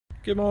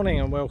Good morning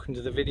and welcome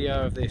to the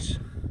video of this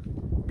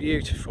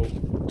beautiful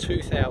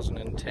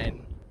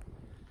 2010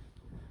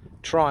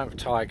 Triumph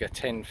Tiger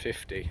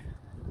 1050.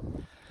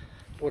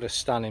 What a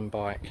stunning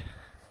bike.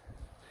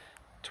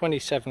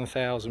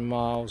 27,000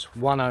 miles,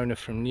 one owner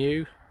from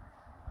new.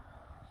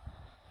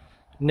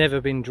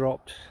 Never been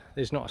dropped.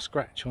 There's not a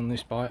scratch on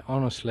this bike,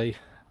 honestly,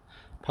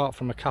 apart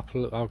from a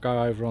couple I'll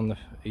go over on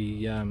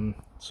the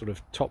sort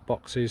of top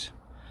boxes,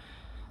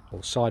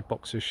 or side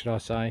boxes should I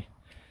say.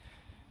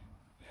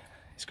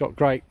 It's got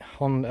great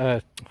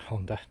Honda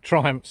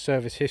Triumph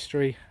service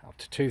history. Up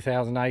to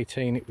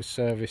 2018 it was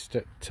serviced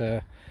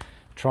at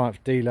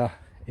Triumph dealer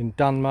in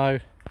Dunmow.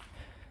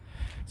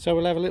 So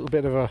we'll have a little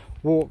bit of a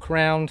walk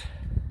round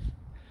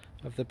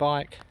of the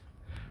bike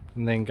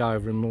and then go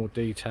over in more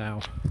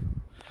detail.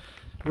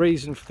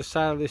 Reason for the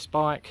sale of this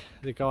bike: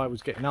 the guy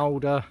was getting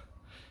older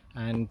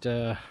and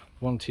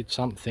wanted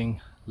something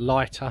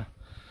lighter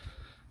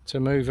to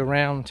move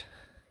around.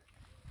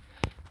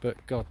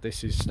 But God,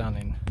 this is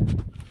stunning.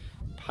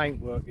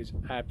 Paintwork is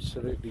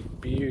absolutely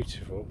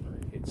beautiful.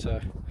 It's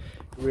a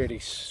really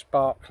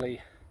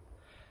sparkly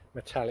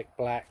metallic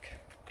black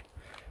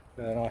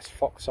with a nice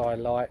fox eye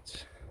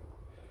lights,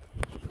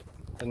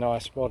 the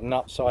nice modern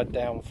upside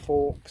down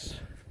forks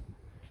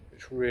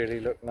which really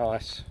look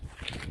nice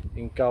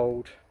in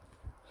gold.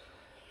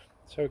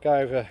 So we'll go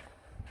over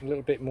a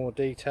little bit more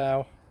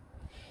detail.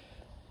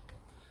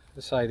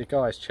 As I say, the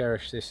guy's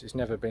cherished this. It's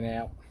never been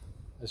out,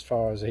 as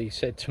far as he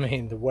said to me,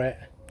 in the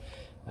wet.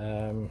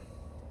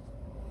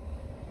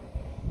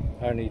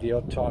 Only the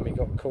odd time he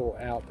got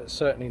caught out, but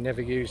certainly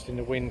never used in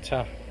the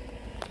winter.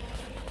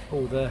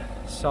 All the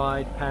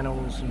side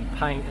panels and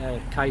paint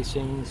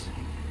casings,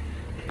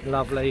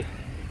 lovely.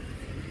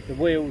 The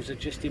wheels are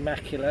just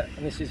immaculate,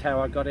 and this is how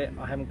I got it.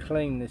 I haven't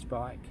cleaned this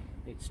bike.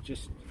 It's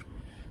just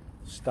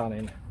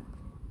stunning.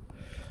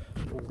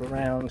 All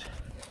around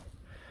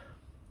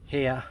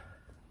here.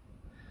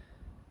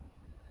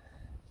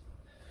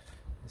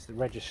 The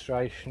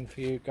registration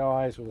for you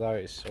guys, although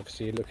it's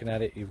obviously, you're looking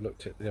at it, you're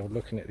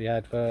looking at the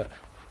advert.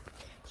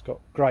 It's got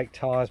great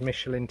tyres,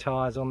 Michelin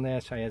tyres on there,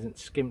 so he hasn't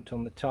skimped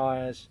on the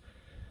tyres.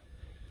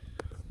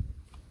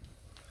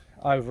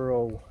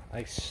 Overall,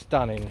 a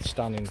stunning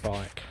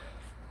bike.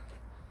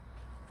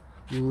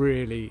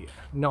 Really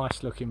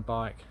nice looking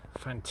bike,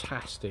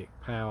 fantastic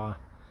power,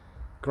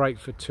 great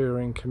for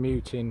touring,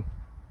 commuting.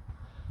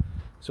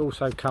 It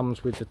also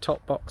comes with the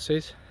top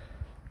boxes.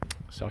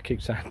 So I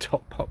keep saying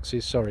top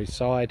boxes, sorry,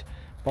 side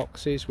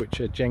boxes, which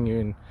are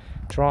genuine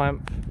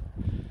Triumph.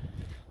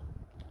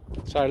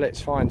 So let's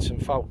find some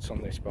faults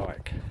on this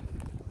bike.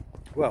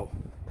 Well,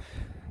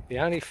 the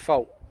only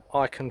fault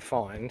I can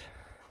find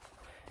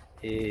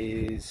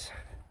is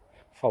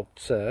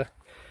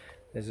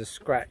there's a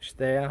scratch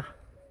there,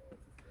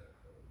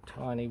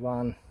 tiny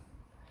one,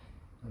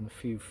 and a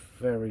few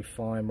very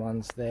fine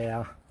ones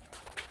there.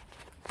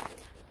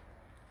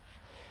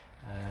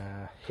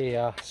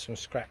 Here, some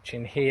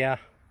scratching here,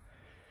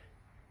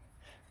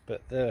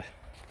 but the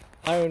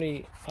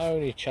only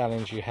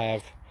challenge you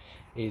have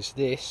is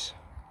this,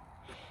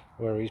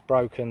 where he's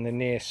broken the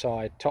near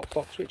side top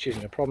box, which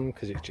isn't a problem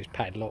because it's just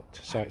padlocked,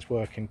 so it's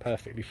working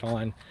perfectly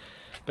fine.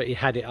 But he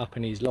had it up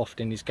in his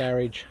loft in his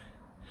garage,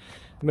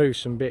 moved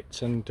some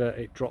bits, and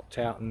it dropped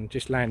out and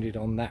just landed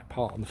on that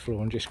part on the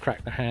floor and just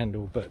cracked the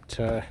handle. But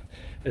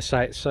as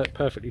I say, it's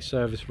perfectly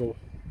serviceable.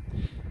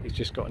 He's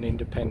just got an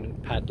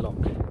independent padlock.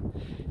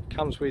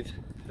 Comes with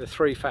the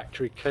 3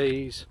 factory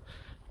keys,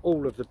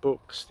 all of the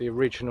books, the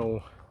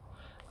original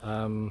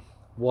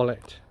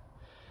wallet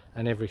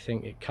and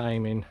everything it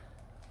came in.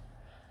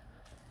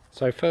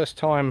 So first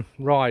time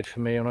ride for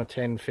me on a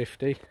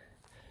 1050.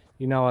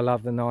 You know I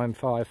love the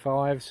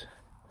 955s.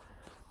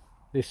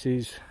 This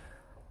is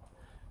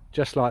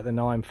just like the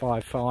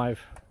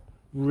 955,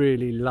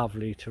 really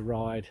lovely to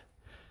ride.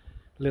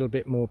 A little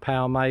bit more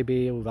power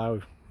maybe,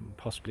 although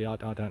possibly I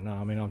don't know.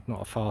 I mean, I'm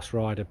not a fast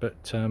rider,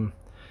 but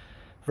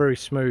very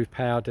smooth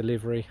power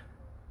delivery,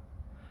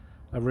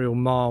 a real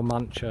mile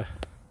muncher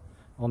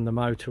on the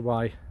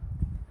motorway.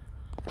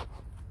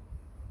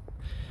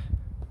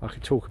 I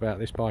could talk about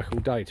this bike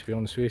all day, to be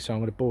honest with you, so I'm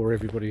going to bore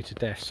everybody to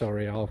death.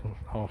 Sorry, I'll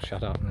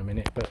shut up in a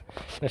minute, but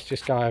let's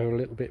just go over a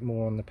little bit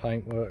more on the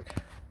paintwork.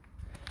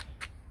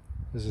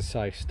 As I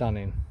say,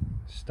 stunning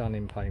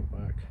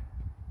paintwork.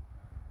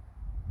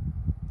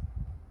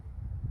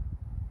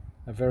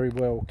 A very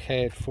well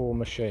cared for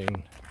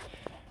machine.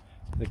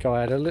 The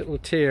guy had a little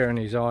tear in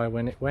his eye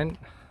when it went,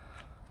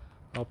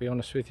 I'll be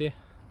honest with you.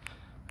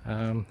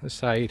 Let's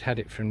say he'd had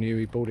it from new.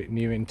 He bought it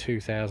new in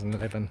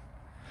 2011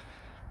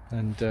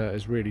 and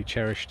has really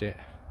cherished it.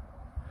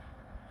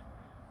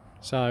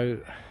 So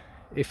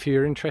if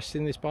you're interested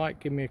in this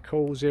bike, give me a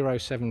call,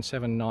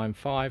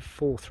 07795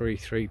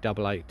 433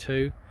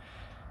 882.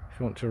 If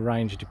you want to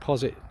arrange a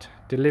deposit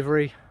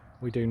delivery,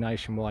 we do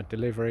nationwide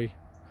delivery,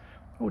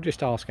 or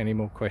just ask any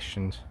more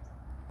questions.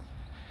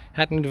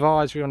 Had an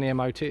advisory on the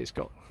MOT. It's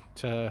got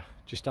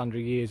just under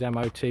a year's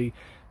MOT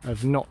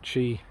of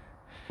notchy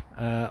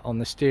on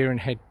the steering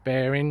head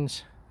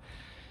bearings.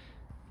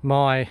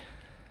 My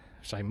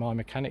say my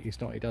mechanic, he's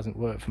not, he doesn't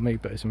work for me,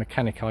 but as a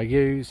mechanic I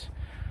use,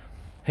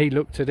 he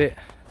looked at it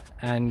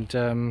and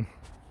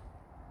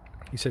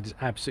he said there's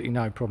absolutely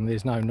no problem,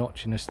 there's no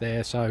notchiness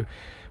there. So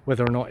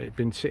whether or not it had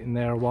been sitting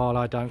there a while,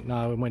 I don't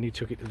know, and when he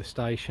took it to the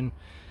station,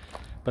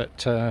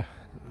 but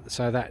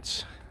so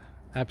that's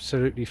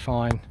absolutely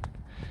fine.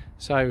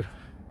 So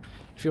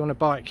if you want a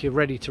bike you're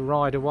ready to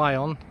ride away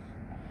on,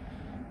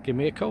 give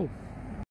me a call.